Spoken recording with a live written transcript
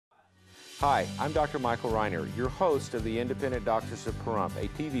Hi, I'm Dr. Michael Reiner, your host of the Independent Doctors of Pahrump, a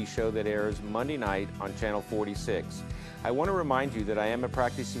TV show that airs Monday night on Channel 46. I want to remind you that I am a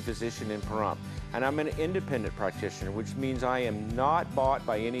practicing physician in Pahrump, and I'm an independent practitioner, which means I am not bought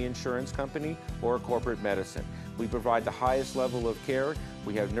by any insurance company or corporate medicine. We provide the highest level of care.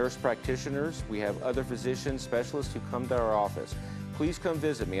 We have nurse practitioners. We have other physicians, specialists who come to our office. Please come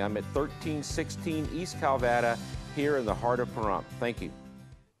visit me. I'm at 1316 East Calvada here in the heart of Pahrump. Thank you.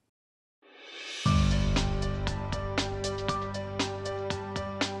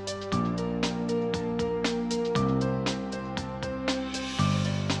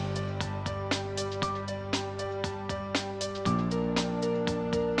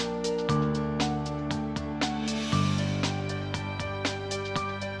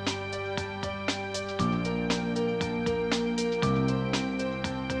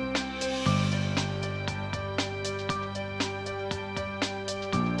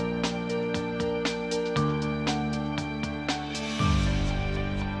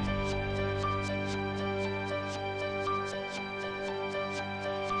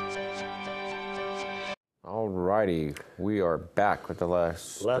 Alrighty, we are back with the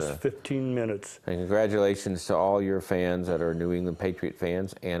last 15 minutes. And congratulations to all your fans that are New England Patriot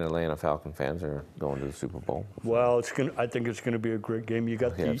fans and Atlanta Falcon fans that are going to the Super Bowl. Well, I think it's going to be a great game. You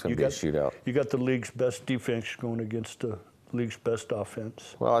got it's going to be a shootout. You got the league's best defense going against the league's best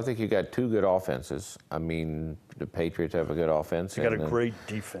offense. Well, I think you got two good offenses. I mean, the Patriots have a good offense. You got a great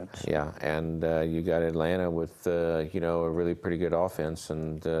defense. Yeah, and you got Atlanta with a really pretty good offense,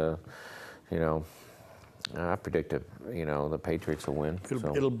 and I predict the Patriots will win.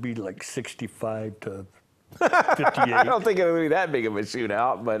 It'll be like 65 to 58. I don't think it'll be that big of a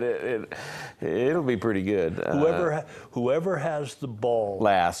shootout, but it'll be pretty good. Whoever has the ball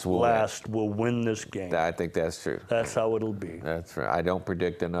last will win this game. I think that's true. That's how it'll be. That's right. I don't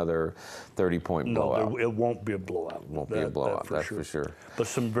predict another 30-point blowout. No, it won't be a blowout. It won't be a blowout, that's for sure. But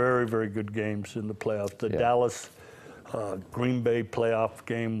some very, very good games in the playoffs. The Dallas Green Bay playoff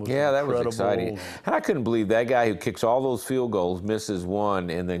game was incredible. That was exciting. And I couldn't believe that guy who kicks all those field goals misses one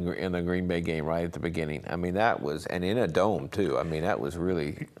in the Green Bay game right at the beginning. I mean, that was, and in a dome too. I mean, that was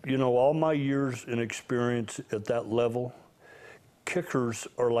really. All my years in experience at that level, kickers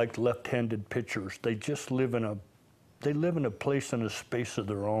are like left-handed pitchers. They just live in a place and a space of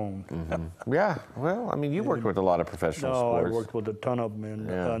their own. Mm-hmm. Yeah, well, I mean, you worked with a lot of professional sports. I worked with a ton of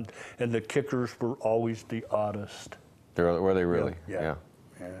them, and the kickers were always the oddest. Were they really? Yeah.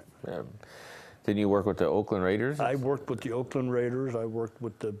 Didn't you work with the Oakland Raiders? I worked with the Oakland Raiders. I worked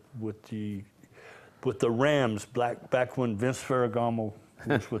with the Rams back when Vince Ferragamo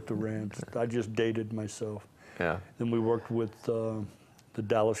was with the Rams. I just dated myself. Yeah. Then we worked with the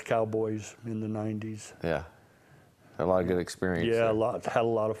Dallas Cowboys in the 90s. Yeah. A lot of good experience. Yeah, had a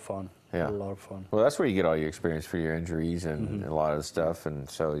lot of fun. Yeah. Had a lot of fun. Well, that's where you get all your experience for your injuries and a lot of stuff, and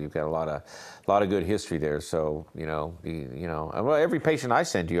so you've got a lot of good history there. So well, every patient I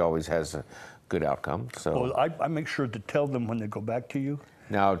send to you always has a good outcome. So I make sure to tell them when they go back to you.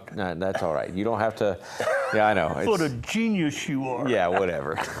 No, that's all right. You don't have to. Yeah, I know. What a genius you are. Yeah,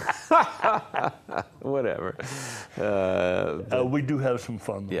 whatever. Whatever. We do have some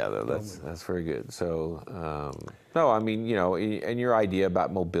fun. Yeah, that's very good. So, no, I mean, and your idea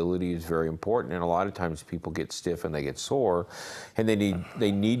about mobility is very important. And a lot of times people get stiff and they get sore, and they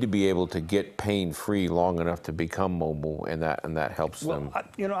need to be able to get pain-free long enough to become mobile, and that helps them.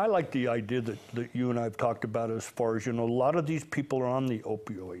 I like the idea that you and I have talked about as far as, a lot of these people are on the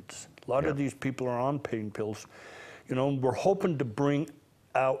opioids. A lot of these people are on pain pills. We're hoping to bring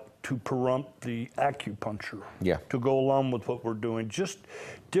out to Pahrump the acupuncture to go along with what we're doing. Just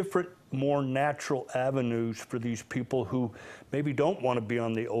different, more natural avenues for these people who maybe don't want to be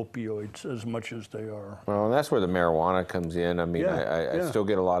on the opioids as much as they are. Well, and that's where the marijuana comes in. I mean, I still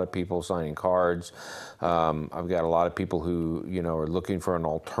get a lot of people signing cards. I've got a lot of people who, are looking for an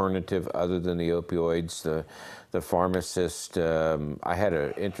alternative other than the opioids. The pharmacist, I had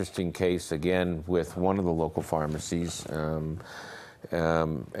an interesting case again with one of the local pharmacies. We're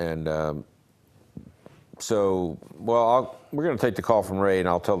going to take the call from Ray, and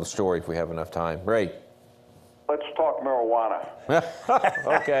I'll tell the story if we have enough time. Ray. Let's talk marijuana.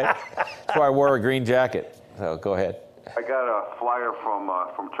 Okay. That's why I wore a green jacket. So go ahead. I got a flyer from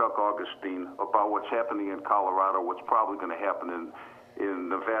Chuck Augustine about what's happening in Colorado, what's probably going to happen in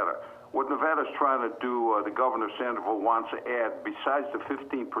Nevada. What Nevada's trying to do, the Governor Sandoval wants to add, besides the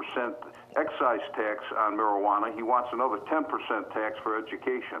 15% excise tax on marijuana, he wants another 10% tax for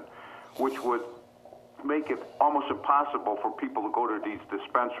education, which would make it almost impossible for people to go to these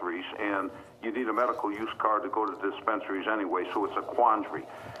dispensaries, and you need a medical use card to go to dispensaries anyway, so it's a quandary.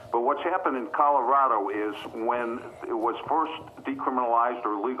 But what's happened in Colorado is when it was first decriminalized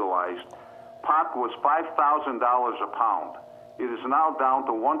or legalized, pot was $5,000 a pound. It is now down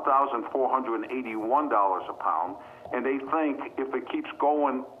to $1,481 a pound, and they think if it keeps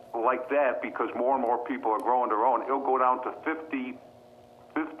going like that, because more and more people are growing their own, it'll go down to $50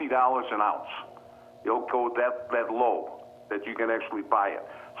 an ounce. It'll go that low that you can actually buy it.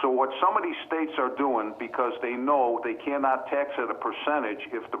 So what some of these states are doing, because they know they cannot tax at a percentage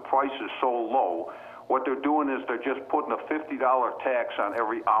if the price is so low, what they're doing is they're just putting a $50 tax on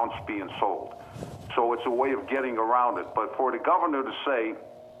every ounce being sold. So it's a way of getting around it. But for the governor to say,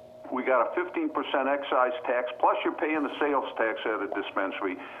 we got a 15% excise tax, plus you're paying the sales tax at a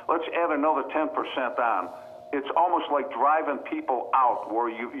dispensary, let's add another 10% on. It's almost like driving people out where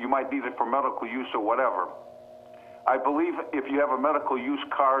you might need it for medical use or whatever. I believe if you have a medical use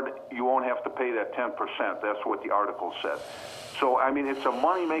card, you won't have to pay that 10%. That's what the article said. So, I mean, it's a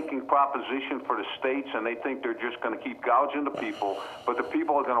money-making proposition for the states, and they think they're just going to keep gouging the people, but the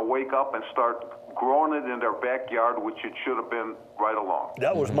people are going to wake up and start growing it in their backyard, which it should have been right along.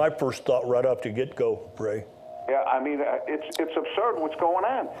 That was my first thought right off the get-go, Ray. Yeah, I mean, it's absurd what's going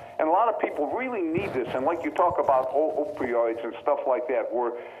on. And a lot of people really need this. And like you talk about opioids and stuff like that,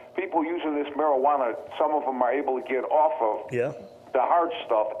 where people using this marijuana, some of them are able to get off of the hard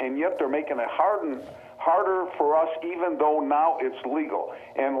stuff, and yet they're making it harder for us, even though now it's legal.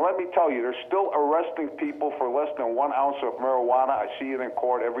 And let me tell you, they're still arresting people for less than 1 ounce of marijuana. I see it in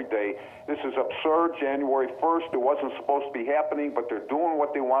court every day. This is absurd. January 1st, it wasn't supposed to be happening, but they're doing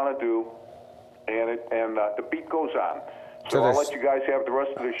what they want to do. And the beat goes on. So I'll let you guys have the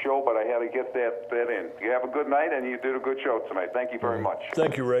rest of the show, but I had to get that in. You have a good night, and you did a good show tonight. Thank you very much.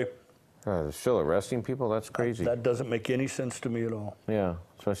 Thank you, Ray. They're still arresting people? That's crazy. That doesn't make any sense to me at all. Yeah,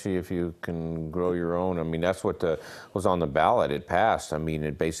 especially if you can grow your own. I mean, that's what was on the ballot. It passed. I mean,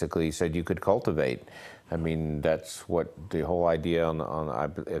 it basically said you could cultivate. I mean, that's what the whole idea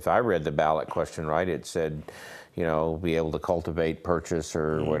if I read the ballot question right, it said, you know, be able to cultivate, purchase,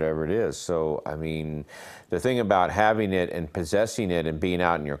 or whatever it is. So, I mean, the thing about having it and possessing it and being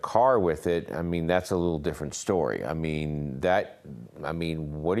out in your car with it, I mean, that's a little different story. I mean,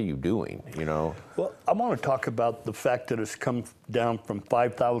 what are you doing, you know? Well, I want to talk about the fact that it's come down from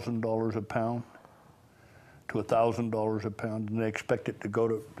 $5,000 a pound to $1,000 a pound, and they expect it to go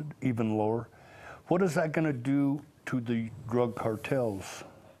to even lower. What is that going to do to the drug cartels?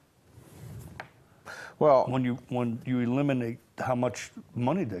 Well, when you eliminate how much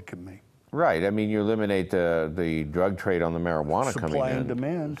money they can make. Right. I mean, you eliminate the drug trade on the marijuana coming in. Supply and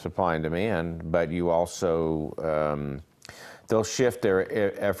demand. Supply and demand. But you also, they'll shift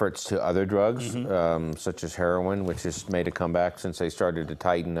their efforts to other drugs, such as heroin, which has made a comeback since they started to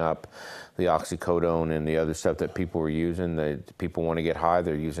tighten up the oxycodone and the other stuff that people were using. People want to get high,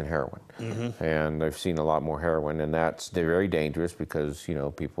 they're using heroin. And they've seen a lot more heroin, and they're very dangerous because, you know,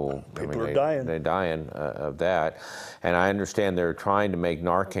 people are dying. They're dying of that. And I understand they're trying to make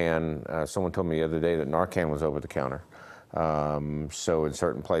Narcan. Someone told me the other day that Narcan was over the counter. So in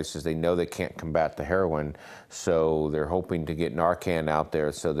certain places they know they can't combat the heroin, so they're hoping to get Narcan out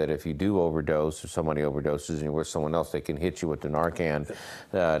there so that if you do overdose or somebody overdoses and you're with someone else, they can hit you with the Narcan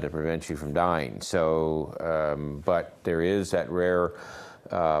to prevent you from dying. So, but there is that rare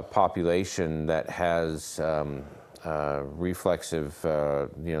population that has reflexive,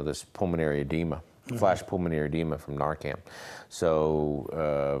 you know, this pulmonary edema. Flash pulmonary edema from Narcan. So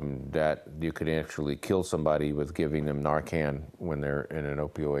that you could actually kill somebody with giving them Narcan when they're in an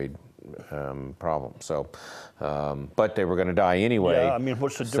opioid problem. So, but they were going to die anyway. Yeah, I mean,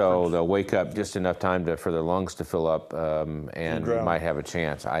 what's the difference? So they'll wake up just enough time for their lungs to fill up, and you might have a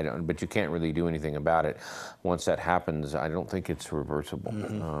chance. But you can't really do anything about it. Once that happens, I don't think it's reversible.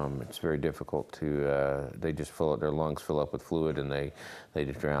 It's very difficult to. They just their lungs fill up with fluid, and they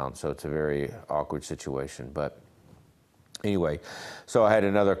just drown. So it's a very awkward situation, but. Anyway, so I had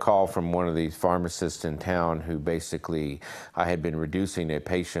another call from one of these pharmacists in town who basically, I had been reducing a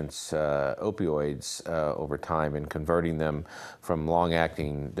patient's opioids over time and converting them from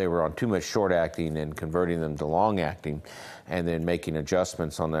long-acting. They were on too much short-acting and converting them to long-acting, and then making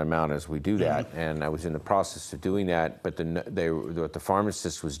adjustments on the amount as we do that. And I was in the process of doing that, but what the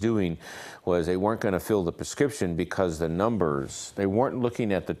pharmacist was doing was they weren't going to fill the prescription because the numbers, they weren't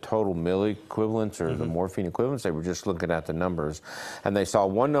looking at the total milliequivalents or the morphine equivalents, they were just looking at the numbers. And they saw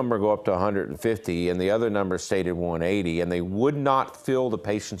one number go up to 150 and the other number stayed at 180, and they would not fill the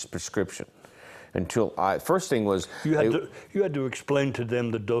patient's prescription. until first thing was you had to explain to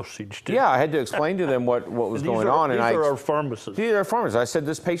them the dosage. Yeah, I had to explain to them what was going on. These are our pharmacists. These are pharmacists. I said,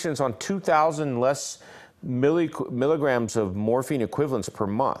 this patient's on 2,000 less milligrams of morphine equivalents per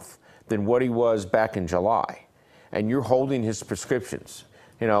month than what he was back in July. And you're holding his prescriptions,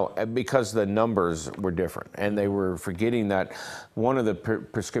 you know, because the numbers were different. And they were forgetting that one of the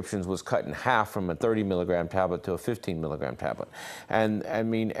prescriptions was cut in half from a 30 milligram tablet to a 15 milligram tablet. And I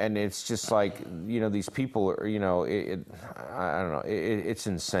mean, and it's just like, you know, these people are, you know, I don't know, it's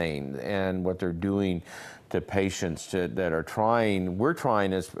insane. And what they're doing to patients that are trying, we're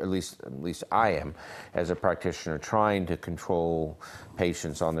trying, as at least I am, as a practitioner, trying to control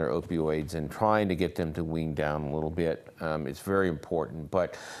patients on their opioids and trying to get them to wean down a little bit. It's very important,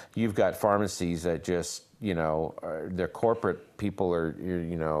 but you've got pharmacies that just, you know, their corporate people are,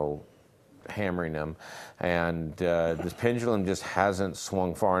 you know, hammering them, and this pendulum just hasn't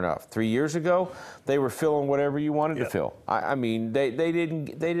swung far enough. 3 years ago, they were filling whatever you wanted to fill. I mean, they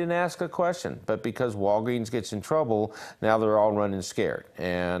didn't ask a question, but because Walgreens gets in trouble, now they're all running scared,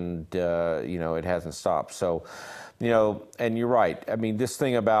 and you know, it hasn't stopped. So, you know, and you're right. I mean, this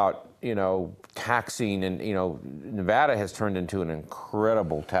thing about, you know, taxing, and, you know, Nevada has turned into an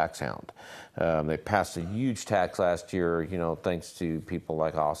incredible tax hound. They passed a huge tax last year, you know, thanks to people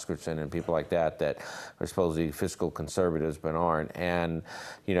like Oscarson and people like that are supposedly fiscal conservatives but aren't. And,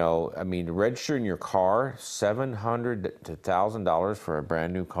 you know, I mean, registering your car, $700 to $1,000 for a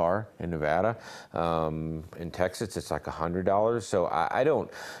brand new car in Nevada. In Texas, it's like $100. So I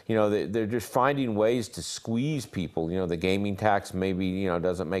don't, you know, they're just finding ways to squeeze people. You know, the gaming tax maybe, you know,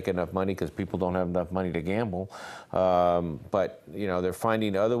 doesn't make enough money because people don't have enough money to gamble. But, you know, they're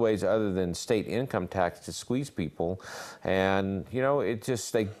finding other ways other than state income tax to squeeze people. And, you know, it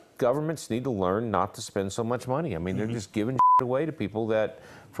just, governments need to learn not to spend so much money. I mean, they're just giving away to people that,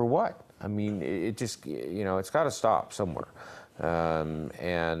 for what? I mean, it just, you know, it's got to stop somewhere. But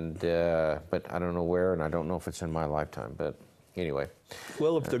I don't know where, and I don't know if it's in my lifetime, but anyway.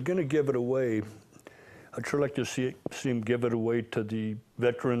 Well, if they're going to give it away, I'd sure like to see them give it away to the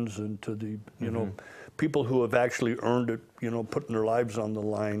veterans and to the, you know, people who have actually earned it, you know, putting their lives on the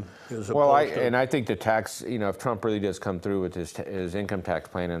line. Well, I think the tax, you know, if Trump really does come through with his income tax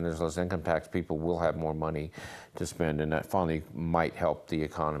plan and there's less income tax, people will have more money to spend, and that finally might help the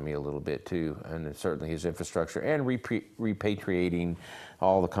economy a little bit too, and certainly his infrastructure, and repatriating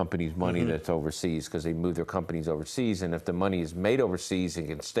all the companies' money that's overseas, because they move their companies overseas, and if the money is made overseas, it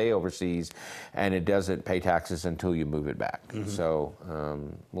can stay overseas, and it doesn't pay taxes until you move it back. So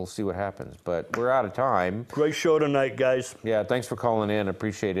we'll see what happens, but we're out of time. Great show tonight, guys. Yeah, thanks for calling in.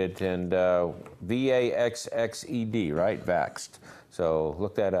 Appreciate it. And VAXXED, right? Vaxxed. So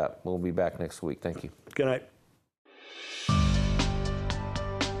look that up. We'll be back next week. Thank you. Good night.